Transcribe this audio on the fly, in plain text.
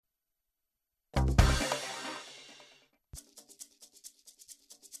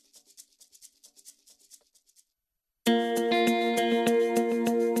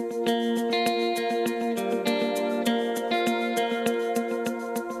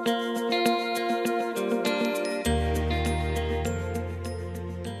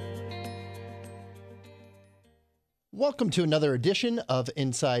Welcome to another edition of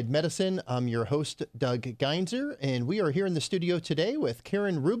Inside Medicine. I'm your host, Doug Geinzer, and we are here in the studio today with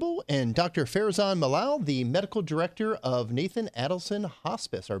Karen Rubel and Dr. Farzan Malal, the medical director of Nathan Adelson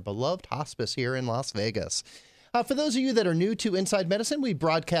Hospice, our beloved hospice here in Las Vegas. For those of you that are new to Inside Medicine, we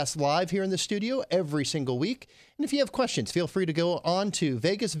broadcast live here in the studio every single week. And if you have questions, feel free to go on to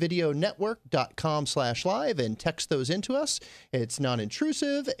vegasvideonetwork.com/live and text those into us. It's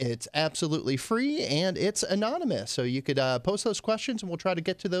non-intrusive, it's absolutely free, and it's anonymous. So you could post those questions, and we'll try to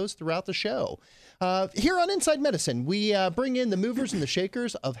get to those throughout the show. Here on Inside Medicine, we bring in the movers and the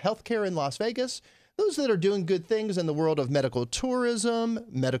shakers of healthcare in Las Vegas, those that are doing good things in the world of medical tourism,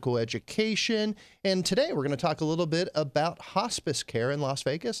 medical education, and today we're going to talk a little bit about hospice care in Las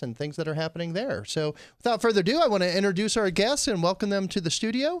Vegas and things that are happening there. So without further ado, I want to introduce our guests and welcome them to the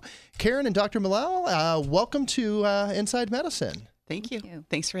studio. Karen and Dr. Malal, welcome to Inside Medicine. Thank you.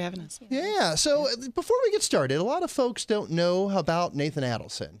 Thanks for having us. Yeah. So before we get started, a lot of folks don't know about Nathan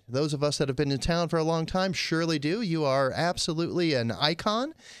Adelson. Those of us that have been in town for a long time surely do. You are absolutely an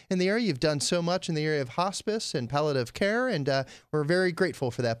icon in the area. You've done so much in the area of hospice and palliative care, and we're very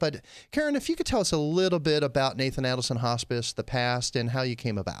grateful for that. But Karen, if you could tell us a little bit about Nathan Adelson Hospice, the past, and how you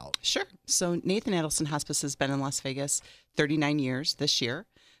came about. Sure. So Nathan Adelson Hospice has been in Las Vegas 39 years this year.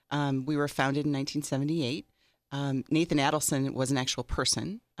 We were founded in 1978. Nathan Adelson was an actual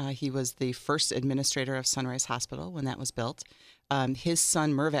person. He was the first administrator of Sunrise Hospital when that was built. His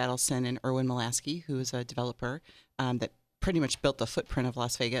son, Merv Adelson, and Erwin Mulaski, who is a developer that pretty much built the footprint of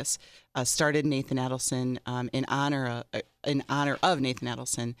Las Vegas, started Nathan Adelson in honor of Nathan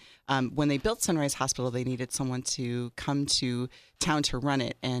Adelson. When they built Sunrise Hospital, they needed someone to come to town to run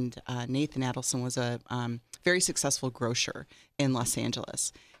it, and Nathan Adelson was a very successful grocer in Los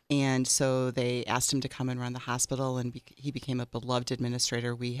Angeles. And so they asked him to come and run the hospital, and he became a beloved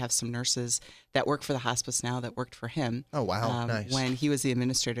administrator. We have some nurses that work for the hospice now that worked for him. Oh, wow. Nice. When he was the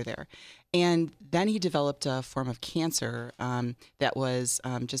administrator there. And then he developed a form of cancer that was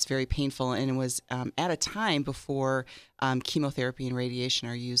just very painful, and it was at a time before chemotherapy and radiation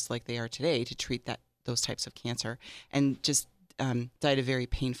are used like they are today to treat those types of cancer, and just died a very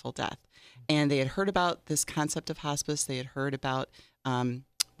painful death. And they had heard about this concept of hospice. They had heard about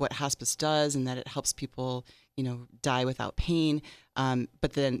what hospice does and that it helps people, die without pain.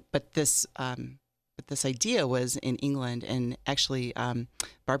 But this idea was in England, and actually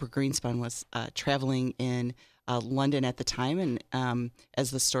Barbara Greenspun was traveling in London at the time, and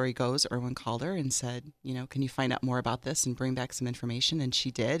as the story goes, Erwin called her and said, can you find out more about this and bring back some information? And she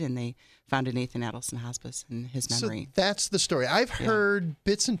did, and they founded Nathan Adelson Hospice in his memory. So that's the story. I've heard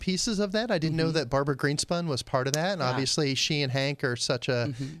bits and pieces of that. I didn't know that Barbara Greenspun was part of that, and obviously she and Hank are such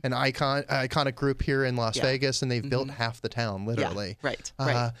an iconic group here in Las Vegas, and they've built half the town, literally. Yeah. Right,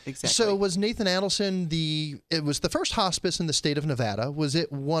 exactly. So was Nathan Adelson it was the first hospice in the state of Nevada. Was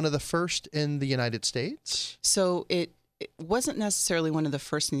it one of the first in the United States? So it wasn't necessarily one of the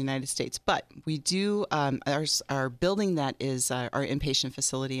first in the United States, but we do, our building that is our inpatient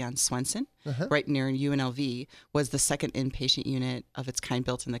facility on Swenson, right near UNLV, was the second inpatient unit of its kind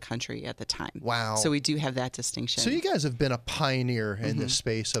built in the country at the time. Wow. So we do have that distinction. So you guys have been a pioneer in this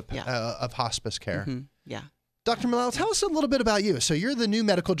space of hospice care. Yeah. Dr. Malal, tell us a little bit about you. So you're the new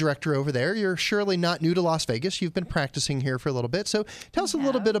medical director over there. You're surely not new to Las Vegas. You've been practicing here for a little bit. So tell us a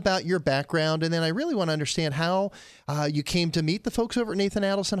little bit about your background, and then I really want to understand how you came to meet the folks over at Nathan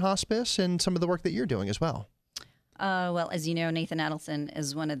Adelson Hospice and some of the work that you're doing as well. Well, as you know, Nathan Adelson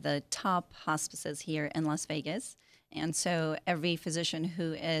is one of the top hospices here in Las Vegas. And so every physician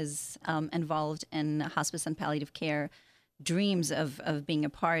who is involved in hospice and palliative care dreams of being a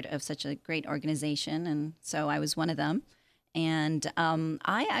part of such a great organization, and so I was one of them. And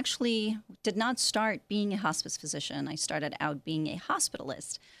I actually did not start being a hospice physician. I started out being a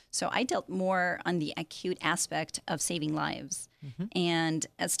hospitalist. So I dealt more on the acute aspect of saving lives. And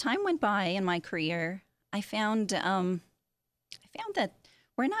as time went by in my career, I found that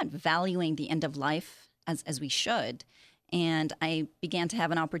we're not valuing the end of life as we should. And I began to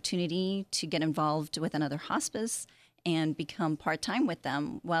have an opportunity to get involved with another hospice and become part-time with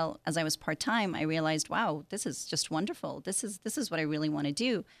them. Well, as I was part-time, I realized, wow, this is just wonderful. This is what I really want to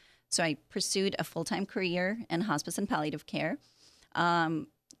do. So I pursued a full-time career in hospice and palliative care,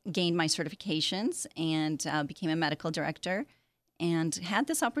 gained my certifications, and became a medical director, and had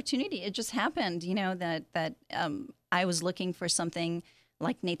this opportunity. It just happened, that I was looking for something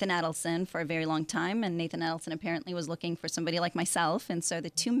like Nathan Adelson for a very long time, and Nathan Adelson apparently was looking for somebody like myself, and so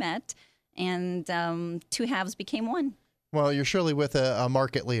the two met, and two halves became one. Well, you're surely with a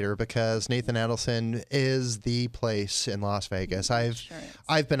market leader because Nathan Adelson is the place in Las Vegas.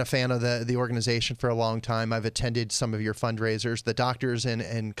 I've been a fan of the organization for a long time. I've attended some of your fundraisers, the Doctors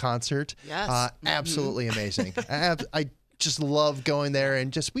in Concert. Yes. Absolutely amazing. I just love going there,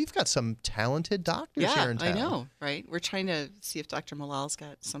 and we've got some talented doctors here in town. I know, right? We're trying to see if Dr. Malal's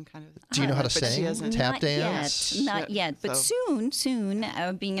got some kind of. Do you know how to but she sing? hasn't. Tap Not dance? yet, not yet, but So- soon,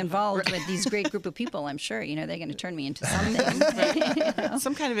 being involved with these great group of people, I'm sure, they're going to turn me into something.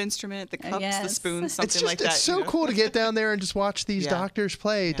 Some kind of instrument, the cups, the Yes. spoons, something like that. It's so cool to get down there and just watch these Yeah. doctors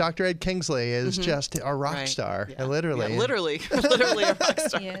play. Yeah. Dr. Ed Kingsley is just a rock Right. star, Yeah. literally. Yeah, literally a rock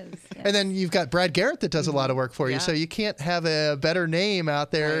star. Yes, yes. And then you've got Brad Garrett that does a lot of work for you. Yeah. So you can't have a better name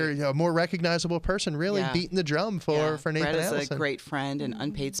out there, Right. a more recognizable person really Yeah. beting the drum for Nathan Brad is Adelson. a great friend and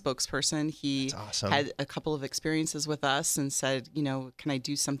unpaid spokesperson. He That's awesome. had a couple of experiences with us and said, can I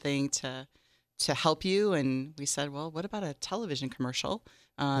do something to help you? And we said, well, what about a television commercial?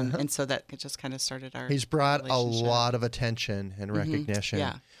 And so that just kind of started our. He's brought a relationship. lot of attention and recognition.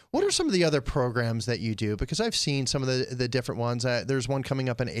 Yeah. What are some of the other programs that you do? Because I've seen some of the different ones. There's one coming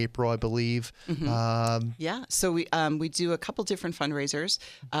up in April, I believe. Yeah, so we do a couple different fundraisers.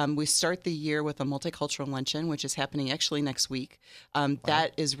 We start the year with a multicultural luncheon, which is happening actually next week.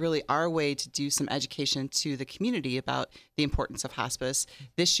 That is really our way to do some education to the community about the importance of hospice.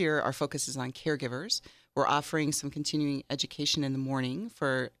 This year, our focus is on caregivers. We're offering some continuing education in the morning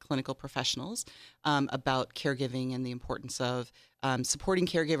for clinical professionals about caregiving and the importance of supporting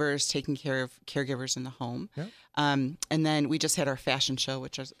caregivers, taking care of caregivers in the home. Yeah. And then we just had our fashion show,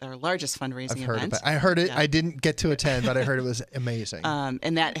 which is our largest fundraising I've heard event. about it. I heard it. Yeah. I didn't get to attend, but I heard it was amazing.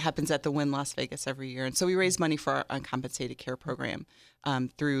 And that happens at the Wynn Las Vegas every year. And so we raise money for our uncompensated care program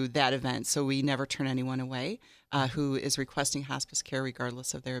through that event. So we never turn anyone away who is requesting hospice care,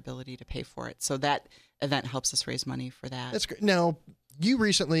 regardless of their ability to pay for it. So that event helps us raise money for that. That's great. Now, you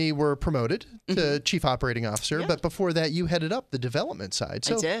recently were promoted to Chief Operating Officer, Mm-hmm. Yeah. but before that, you headed up the development side.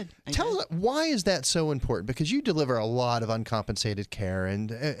 So I did. Tell us, why is that so important? Because you deliver a lot of uncompensated care,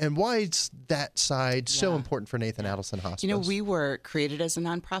 and why is that side so Yeah. important for Nathan Adelson Hospice? We were created as a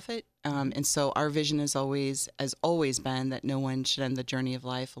nonprofit, and so our vision has always been that no one should end the journey of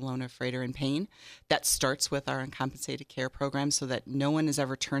life alone, afraid, or in pain. That starts with our uncompensated care program, so that no one is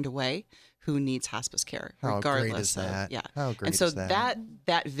ever turned away who needs hospice care, How regardless great is of that? yeah. How great and so is that?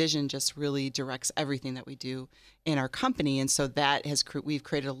 that vision just really directs everything that we do in our company, and so that has we've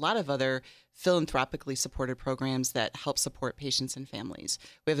created a lot of other philanthropically supported programs that help support patients and families.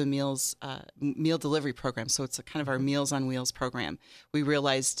 We have a meal delivery program, so it's a kind of our Meals on Wheels program. We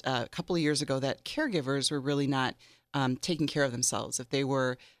realized a couple of years ago that caregivers were really not taking care of themselves. If they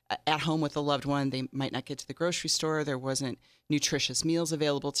were at home with a loved one, they might not get to the grocery store. There wasn't nutritious meals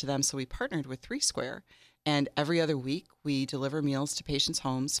available to them. So we partnered with 3 Square. And every other week, we deliver meals to patients'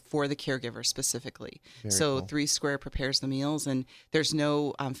 homes for the caregiver specifically. Very So cool. 3 Square prepares the meals, and there's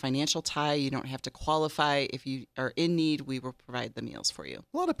no financial tie. You don't have to qualify. If you are in need, we will provide the meals for you.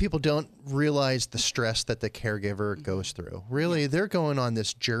 A lot of people don't realize the stress that the caregiver goes through. Really, they're going on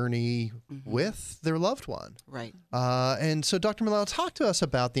this journey with their loved one. Right. And so, Dr. Malal, talk to us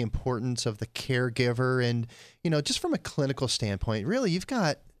about the importance of the caregiver and, just from a clinical standpoint, really,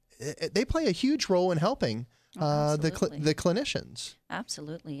 they play a huge role in helping absolutely. the clinicians.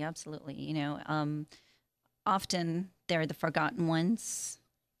 Absolutely. Often they're the forgotten ones,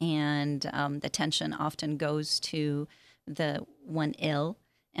 and the attention often goes to the one ill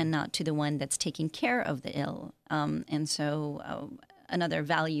and not to the one that's taking care of the ill. And so another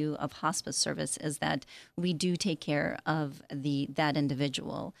value of hospice service is that we do take care of that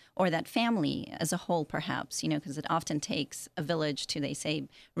individual or that family as a whole, perhaps, because it often takes a village to, they say,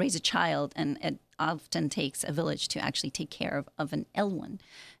 raise a child, and it often takes a village to actually take care of an ill one.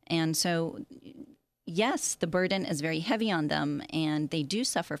 And so, yes, the burden is very heavy on them, and they do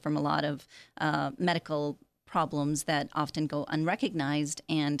suffer from a lot of medical problems that often go unrecognized.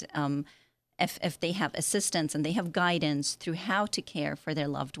 And if they have assistance and they have guidance through how to care for their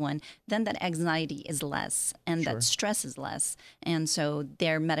loved one, then that anxiety is less and that stress is less. And so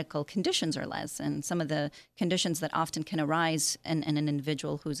their medical conditions are less. And some of the conditions that often can arise in an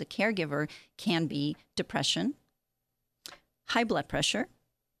individual who's a caregiver can be depression, high blood pressure,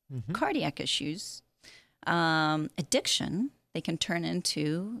 cardiac issues, addiction. They can turn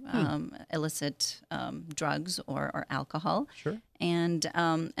into illicit drugs or alcohol. Sure. And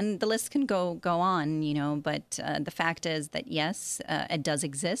the list can go on, but the fact is that, yes, it does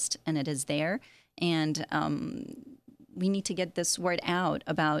exist and it is there. And we need to get this word out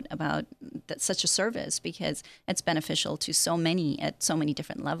about such a service, because it's beneficial to so many at so many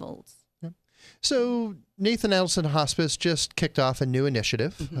different levels. So Nathan Adelson Hospice just kicked off a new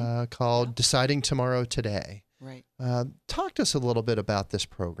initiative called Deciding Tomorrow Today. Right. Talk to us a little bit about this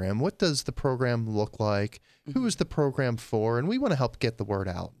program. What does the program look like? Who is the program for? And we want to help get the word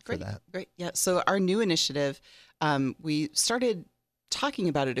out for that. Great. Yeah. So our new initiative, we started talking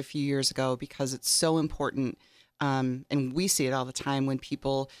about it a few years ago because it's so important. And we see it all the time when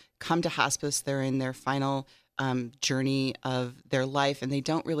people come to hospice, they're in their final journey of their life and they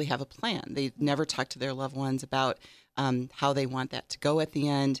don't really have a plan. They never talk to their loved ones about how they want that to go at the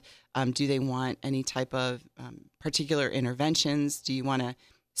end. Do they want any type of particular interventions? Do you want to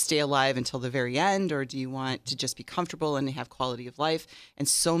stay alive until the very end, or do you want to just be comfortable and have quality of life? And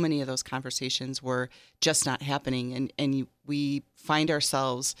so many of those conversations were just not happening. And we find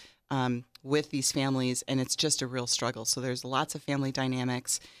ourselves with these families, and it's just a real struggle. So there's lots of family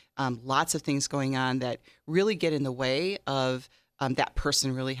dynamics, lots of things going on that really get in the way of that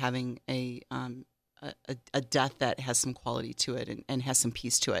person really having a death that has some quality to it and has some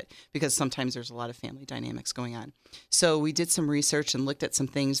peace to it, because sometimes there's a lot of family dynamics going on. So we did some research and looked at some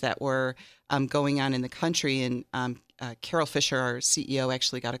things that were going on in the country. And Carol Fisher, our CEO,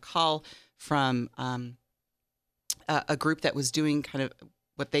 actually got a call from a group that was doing kind of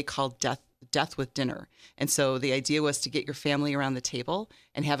what they called death with dinner. And so the idea was to get your family around the table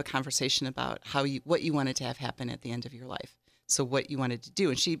and have a conversation about what you wanted to have happen at the end of your life. So what you wanted to do.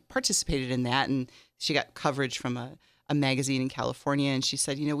 And she participated in that, and she got coverage from a magazine in California. And she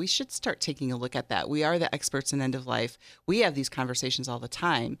said, we should start taking a look at that. We are the experts in end of life. We have these conversations all the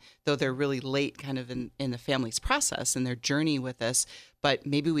time, though they're really late kind of in the family's process and their journey with this. But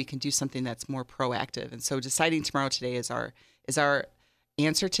maybe we can do something that's more proactive. And so Deciding Tomorrow Today is our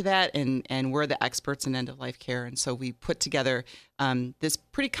answer to that, and we're the experts in end-of-life care. And so we put together this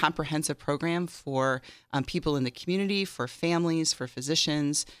pretty comprehensive program for people in the community, for families, for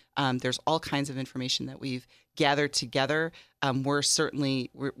physicians. There's all kinds of information that we've gathered together. We're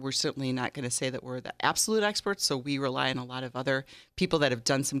certainly not going to say that we're the absolute experts, so we rely on a lot of other people that have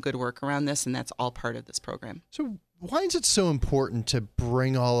done some good work around this, and that's all part of this program. So why is it so important to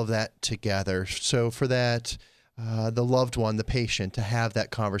bring all of that together? So for that the loved one, the patient, to have that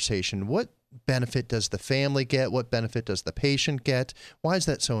conversation. What benefit does the family get? What benefit does the patient get? Why is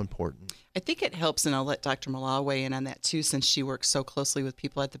that so important? I think it helps, and I'll let Dr. Malal weigh in on that too, since she works so closely with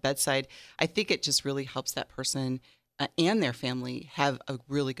people at the bedside. I think it just really helps that person and their family have a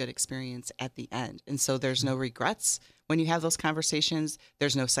really good experience at the end. And so there's no regrets when you have those conversations.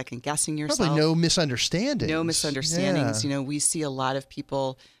 There's no second guessing yourself. Probably no misunderstandings. No misunderstandings. Yeah. We see a lot of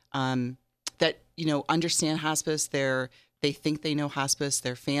people that understand hospice. They think they know hospice.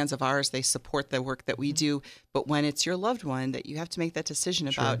 They're fans of ours. They support the work that we do. But when it's your loved one that you have to make that decision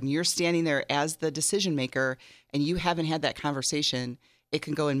about, and you're standing there as the decision maker, and you haven't had that conversation, it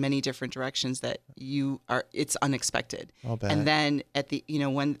can go in many different directions that it's unexpected. I'll bet. And then at the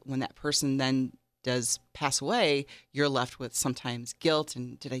when that person then does pass away, you're left with sometimes guilt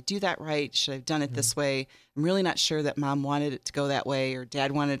and, did I do that right? Should I have done it this way? I'm really not sure that mom wanted it to go that way or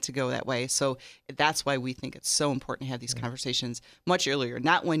dad wanted it to go that way. So that's why we think it's so important to have these conversations much earlier,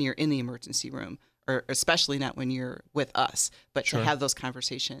 not when you're in the emergency room, or especially not when you're with us, but to have those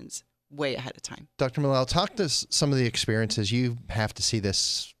conversations way ahead of time. Dr. Malal, talk to us some of the experiences. You have to see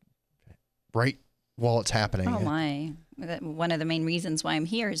this right while it's happening. Oh my. One of the main reasons why I'm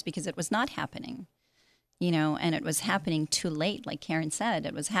here is because it was not happening, and it was happening too late. Like Karen said,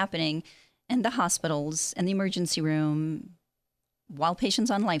 it was happening in the hospitals, in the emergency room, while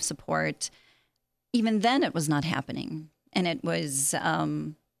patients on life support. Even then it was not happening. And it was,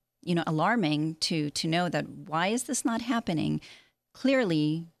 alarming to know that, why is this not happening?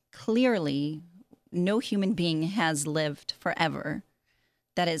 Clearly, no human being has lived forever.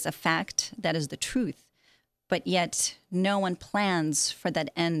 That is a fact. That is the truth. But yet no one plans for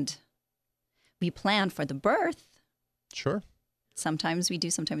that end. We plan for the birth. Sure. Sometimes we do,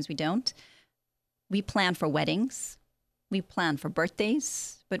 sometimes we don't. We plan for weddings. We plan for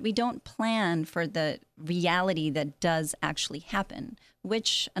birthdays. But we don't plan for the reality that does actually happen,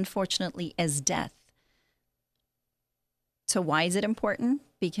 which unfortunately is death. So why is it important?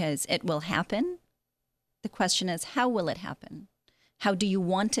 Because it will happen. The question is, how will it happen? How do you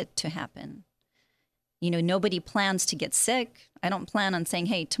want it to happen? Nobody plans to get sick. I don't plan on saying,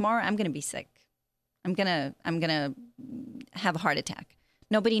 hey, tomorrow I'm going to be sick. I'm going to have a heart attack.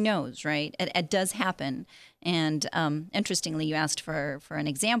 Nobody knows, right? It does happen. And interestingly, you asked for an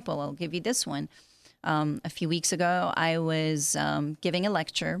example. I'll give you this one. A few weeks ago, I was giving a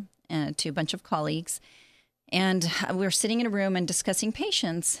lecture to a bunch of colleagues. And we were sitting in a room and discussing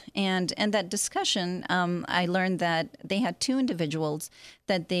patients. And in that discussion, I learned that they had two individuals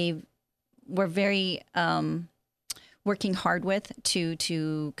that they we're very working hard with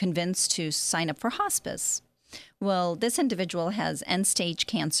to convince to sign up for hospice. Well, this individual has end-stage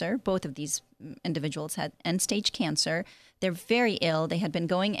cancer. Both of these individuals had end-stage cancer. They're very ill. They had been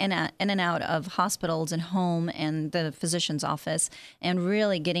going in and out of hospitals and home and the physician's office, and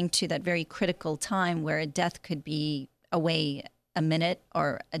really getting to that very critical time where a death could be away a minute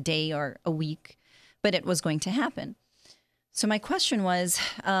or a day or a week, but it was going to happen. So my question was,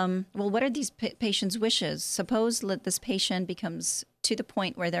 well, what are these patients' wishes? Suppose that this patient becomes to the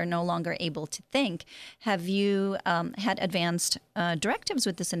point where they're no longer able to think. Have you had advanced directives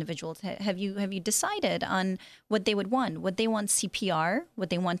with this individual? Have you decided on what they would want? Would they want CPR? Would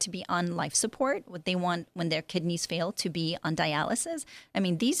they want to be on life support? Would they want, when their kidneys fail, to be on dialysis? I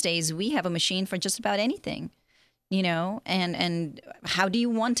mean, these days we have a machine for just about anything. And how do you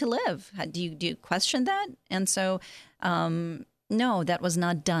want to live? Do you question that? And so, no, that was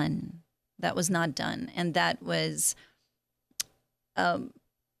not done. That was not done. And that was, a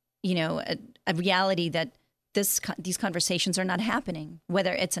reality that these conversations are not happening,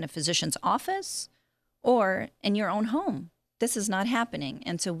 whether it's in a physician's office or in your own home. This is not happening.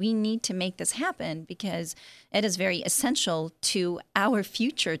 And so we need to make this happen because it is very essential to our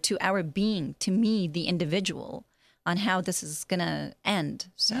future, to our being, to me, the individual, on how this is going to end.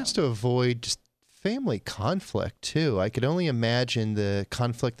 So. It has to avoid just family conflict, too. I could only imagine the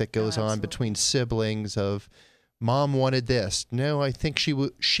conflict that goes on between siblings of, Mom wanted this. No, I think she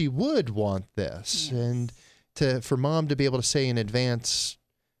would want this. Yes. And for Mom to be able to say in advance,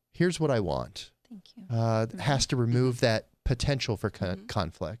 here's what I want. Thank you. Has to remove that potential for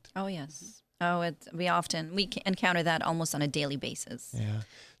conflict. Oh, yes. Oh, we encounter that almost on a daily basis. Yeah.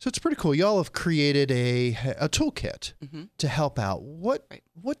 So it's pretty cool. Y'all have created a toolkit to help out.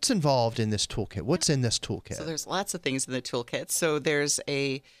 What's involved in this toolkit? What's in this toolkit? So there's lots of things in the toolkit. So there's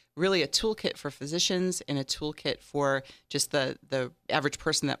really a toolkit for physicians and a toolkit for just the average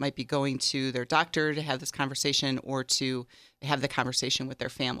person that might be going to their doctor to have this conversation or to have the conversation with their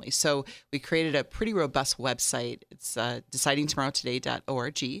family. So we created a pretty robust website. It's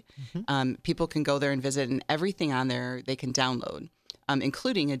decidingtomorrowtoday.org. People can go there and visit, and everything on there they can download,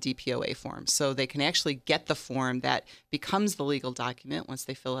 including a DPOA form. So they can actually get the form that becomes the legal document once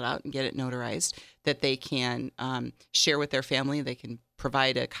they fill it out and get it notarized, that they can share with their family. They can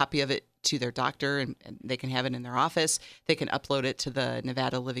provide a copy of it to their doctor, and they can have it in their office. They can upload it to the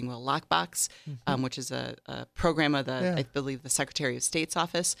Nevada Living Will Lockbox, which is a program of I believe, the Secretary of State's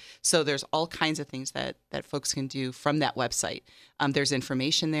office. So there's all kinds of things that folks can do from that website. There's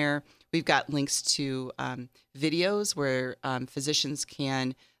information there. We've got links to videos where physicians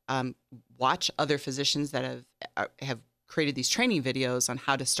can watch other physicians that have created these training videos on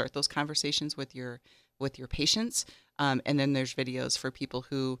how to start those conversations with your patients. And then there's videos for people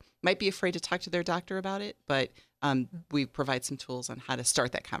who might be afraid to talk to their doctor about it, but we provide some tools on how to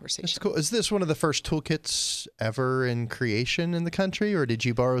start that conversation. That's cool. Is this one of the first toolkits ever in creation in the country, or did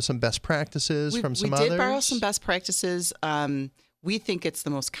you borrow some best practices from some others? We did borrow some best practices. We think it's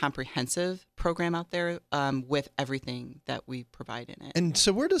the most comprehensive program out there with everything that we provide in it. And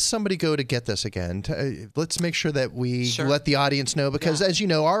so where does somebody go to get this again? Let's make sure that we let the audience know, because as you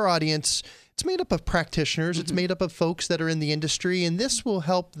know, our audience, it's made up of practitioners. It's made up of folks that are in the industry, and this will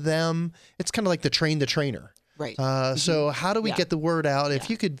help them. It's kind of like the train the trainer. Right. So how do we get the word out? If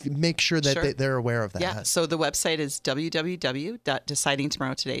you could make sure that they're aware of that. Yeah. So the website is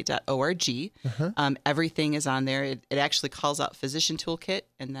www.decidingtomorrowtoday.org. Everything is on there. It actually calls out Physician Toolkit,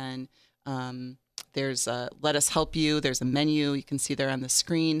 and then there's Let Us Help You. There's a menu you can see there on the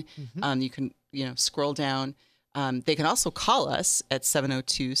screen. You can scroll down. They can also call us at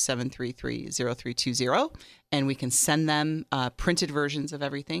 702-733-0320, and we can send them printed versions of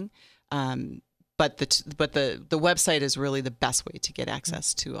everything. But the website is really the best way to get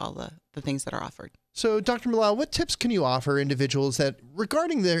access to all the things that are offered. So, Dr. Malal, what tips can you offer individuals that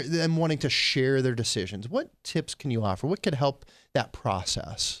regarding them wanting to share their decisions? What tips can you offer? What could help that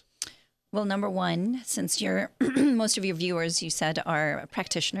process? Well, number one, since most of your viewers, you said, are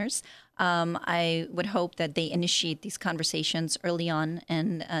practitioners, I would hope that they initiate these conversations early on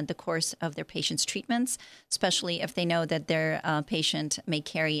in the course of their patient's treatments, especially if they know that their patient may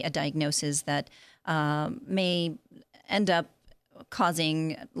carry a diagnosis that may end up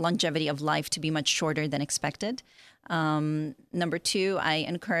causing longevity of life to be much shorter than expected. Number two, I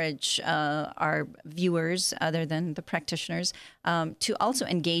encourage our viewers, other than the practitioners, to also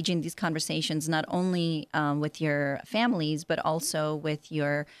engage in these conversations, not only with your families, but also with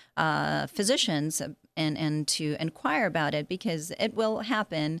your physicians, and to inquire about it, because it will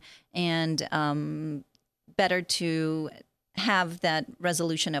happen, and better to have that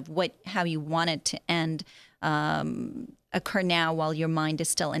resolution of how you want it to end occur now while your mind is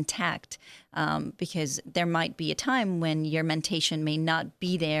still intact, because there might be a time when your mentation may not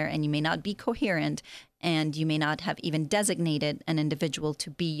be there and you may not be coherent, and you may not have even designated an individual to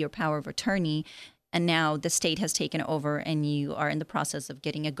be your power of attorney. And now the state has taken over and you are in the process of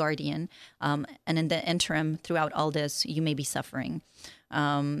getting a guardian. And in the interim, throughout all this, you may be suffering.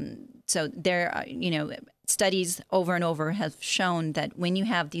 So there are, studies over and over have shown that when you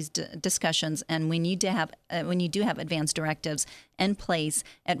have these discussions and when you do have advanced directives in place,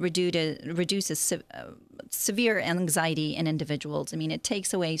 it reduces severe anxiety in individuals. I mean, it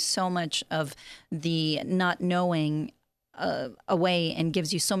takes away so much of the not knowing away and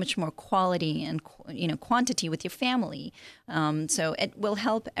gives you so much more quality and quantity with your family. So it will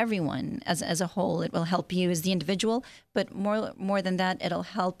help everyone as a whole. It will help you as the individual, but more than that, it'll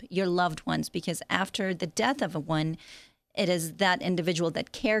help your loved ones, because after the death of one, it is that individual,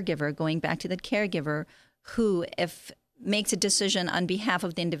 that caregiver, going back to that caregiver, who, if makes a decision on behalf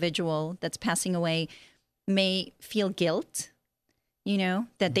of the individual that's passing away, may feel guilt,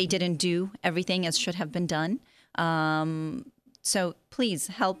 that they didn't do everything as should have been done. So please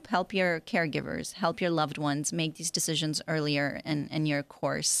help your caregivers, help your loved ones make these decisions earlier in your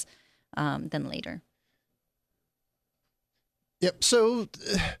course than later. Yep. So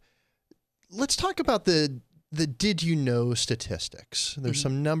let's talk about the did you know statistics. There's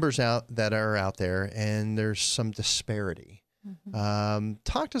some numbers that are out there, and there's some disparity.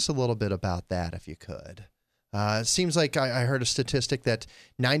 Talk to us a little bit about that, if you could. It seems like I heard a statistic that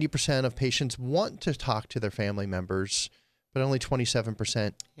 90% of patients want to talk to their family members, but only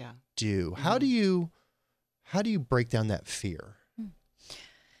 27% do. How do you break down that fear?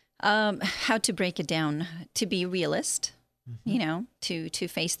 How to break it down? To be realist, to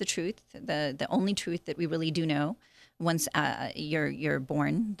face the truth, the only truth that we really do know. Once you're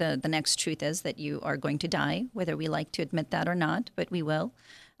born, the next truth is that you are going to die, whether we like to admit that or not, but we will.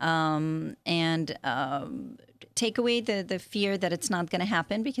 And take away the fear that it's not going to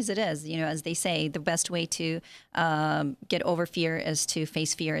happen, because it is. As they say, the best way to get over fear is to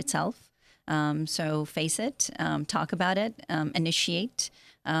face fear itself. So face it, talk about it, initiate,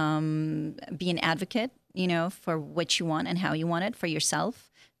 be an advocate, for what you want and how you want it for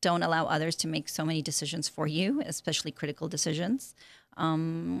yourself. Don't allow others to make so many decisions for you, especially critical decisions.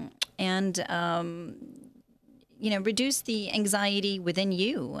 Reduce the anxiety within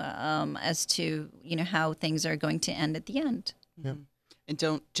you as to, how things are going to end at the end. Yeah. And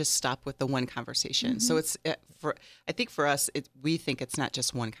don't just stop with the one conversation. So it's I think for us, we think it's not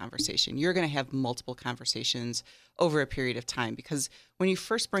just one conversation. You're going to have multiple conversations over a period of time, because when you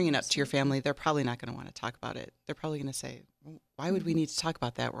first bring it up to your family, they're probably not going to want to talk about it. They're probably going to say, why would we need to talk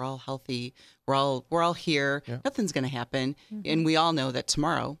about that? We're all healthy. We're all here. Yeah. Nothing's going to happen. And we all know that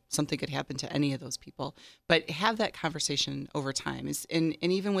tomorrow something could happen to any of those people. But have that conversation over time. And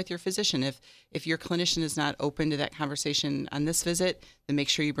even with your physician, if your clinician is not open to that conversation on this visit, then make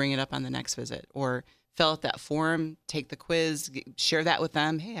sure you bring it up on the next visit, or fill out that form, take the quiz, share that with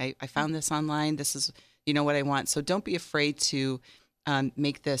them. Hey, I found this online. This is, what I want. So don't be afraid to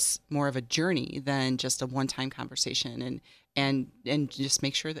make this more of a journey than just a one-time conversation, and just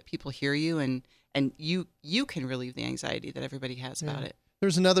make sure that people hear you, and you can relieve the anxiety that everybody has about it.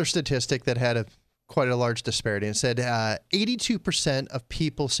 There's another statistic that had quite a large disparity, and said 82% of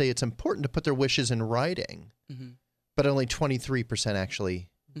people say it's important to put their wishes in writing, but only 23% actually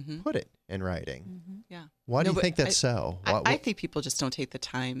put it in writing. Yeah. Why do you think that's so? I think people just don't take the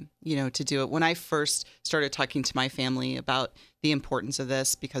time, to do it. When I first started talking to my family about the importance of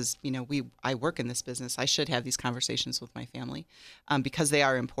this, because, I work in this business, I should have these conversations with my family because they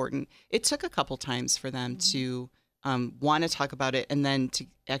are important. It took a couple times for them to want to talk about it, and then to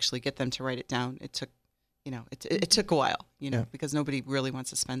actually get them to write it down. It took, it took a while, because nobody really wants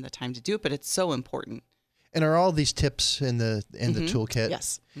to spend the time to do it, but it's so important. And are all these tips in the toolkit?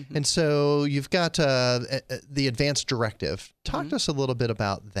 Yes. And so you've got the advanced directive. Talk to us a little bit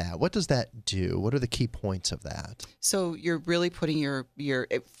about that. What does that do? What are the key points of that? So you're really putting your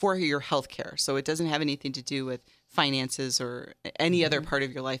for your health care. So it doesn't have anything to do with finances or any other part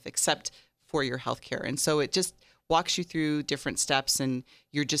of your life except for your health care. And so it just walks you through different steps, and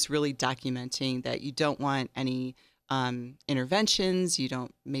you're just really documenting that you don't want any interventions. You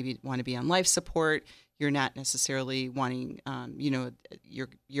don't maybe want to be on life support. You're not necessarily wanting,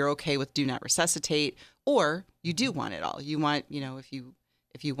 you're okay with do not resuscitate, or you do want it all. You want, if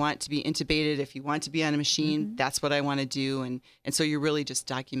you want to be intubated, if you want to be on a machine, that's what I want to do. And so you're really just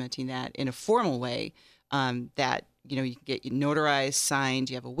documenting that in a formal way that, you can get notarized,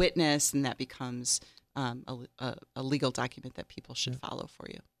 signed, you have a witness, and that becomes a legal document that people should follow for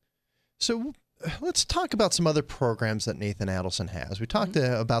you. So let's talk about some other programs that Nathan Adelson has. We talked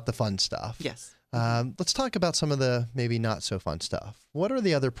about the fun stuff. Yes. Let's talk about some of the maybe not so fun stuff. What are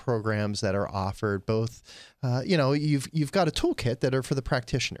the other programs that are offered? Both, you've got a toolkit that are for the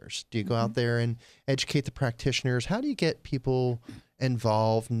practitioners. Do you go out there and educate the practitioners? How do you get people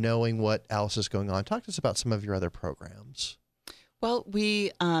involved, knowing what else is going on? Talk to us about some of your other programs. Well,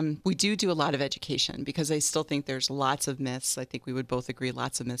 we do a lot of education because I still think there's lots of myths. I think we would both agree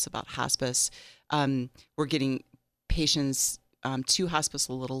lots of myths about hospice. We're getting patients to hospice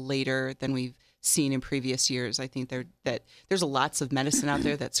a little later than we've seen in previous years. I think that there's lots of medicine out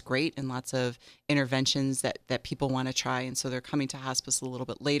there that's great and lots of interventions that people want to try. And so they're coming to hospice a little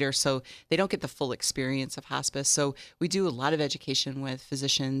bit later. So they don't get the full experience of hospice. So we do a lot of education with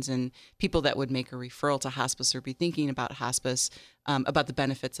physicians and people that would make a referral to hospice or be thinking about hospice, about the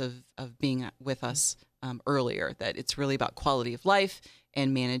benefits of being with us earlier, that it's really about quality of life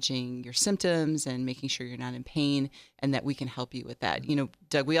and managing your symptoms and making sure you're not in pain, and that we can help you with that. You know,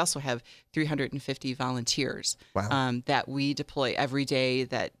 Doug, we also have 350 volunteers that we deploy every day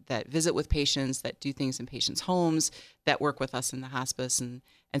that visit with patients, that do things in patients' homes, that work with us in the hospice. And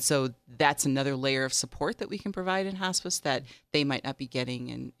so that's another layer of support that we can provide in hospice that they might not be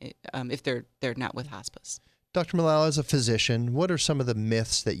getting if they're not with hospice. Dr. Malala, as a physician, what are some of the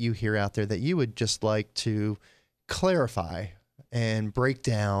myths that you hear out there that you would just like to clarify and break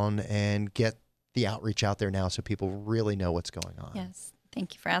down and get the outreach out there now so people really know what's going on? Yes,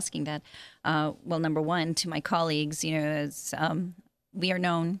 thank you for asking that. Well, number one, to my colleagues, as we are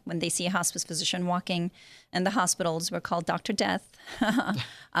known when they see a hospice physician walking in the hospitals, we're called Dr. Death.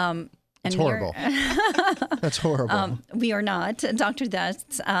 It's horrible. That's horrible. We are not Dr.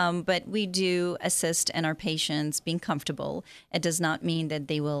 Death, but we do assist in our patients being comfortable. It does not mean that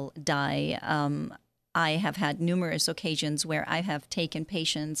they will die. I have had numerous occasions where I have taken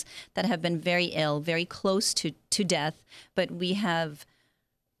patients that have been very ill, very close to death, but we have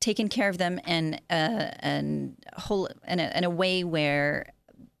taken care of them in a way where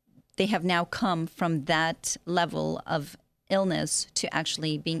they have now come from that level of illness to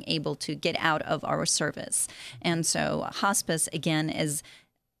actually being able to get out of our service. And so hospice, again, is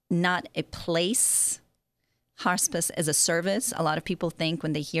not a place. Hospice is a service. A lot of people think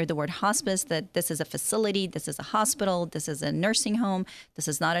when they hear the word hospice that this is a facility, this is a hospital, this is a nursing home. This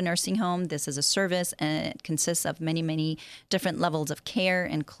is not a nursing home. This is a service, and it consists of many, many different levels of care,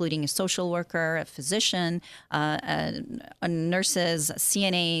 including a social worker, a physician, nurses,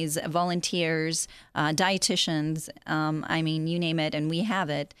 CNAs, volunteers, dietitians. I mean, you name it, and we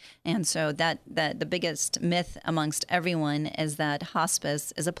have it. And so that the biggest myth amongst everyone is that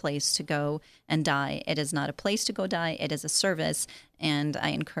hospice is a place to go and die. It is not a place to go die. It is a service, and I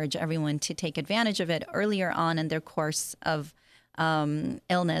encourage everyone to take advantage of it earlier on in their course of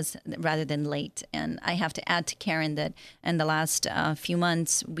illness rather than late. And I have to add to Karen that in the last few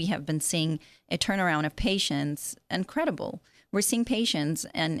months, we have been seeing a turnaround of patients. Incredible. We're seeing patients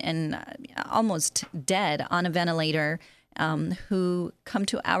and almost dead on a ventilator who come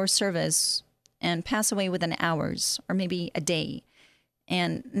to our service and pass away within hours or maybe a day.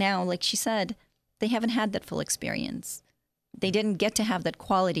 And now, like she said, they haven't had that full experience. They didn't get to have that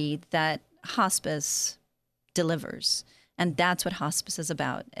quality that hospice delivers. And that's what hospice is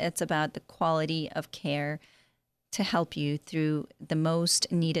about. It's about the quality of care to help you through the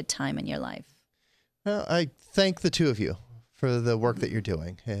most needed time in your life. Well, I thank the two of you for the work that you're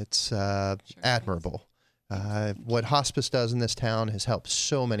doing. It's admirable. What hospice does in this town has helped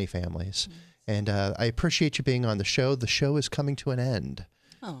so many families. And I appreciate you being on the show. The show is coming to an end,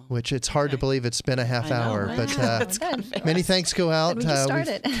 which it's hard to believe it's been a half hour. But many thanks go out.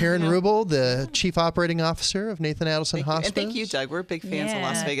 Karen Rubel, the Chief Operating Officer of Nathan Adelson Hospice. And thank you, Doug. We're big fans of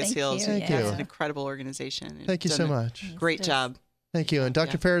Las Vegas Hills. Thank you. It's an incredible organization. Thank you so much. Great job. Thank you. And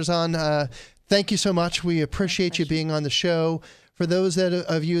Dr. Farazan, thank you so much. We appreciate you being on the show. For those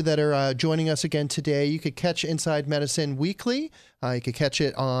of you that are joining us again today, you could catch Inside Medicine weekly. You could catch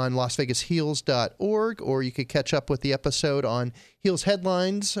it on LasVegasHeals.org, or you could catch up with the episode on Heals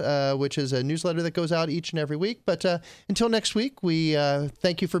Headlines, which is a newsletter that goes out each and every week. But until next week, we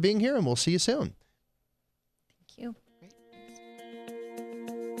thank you for being here, and we'll see you soon.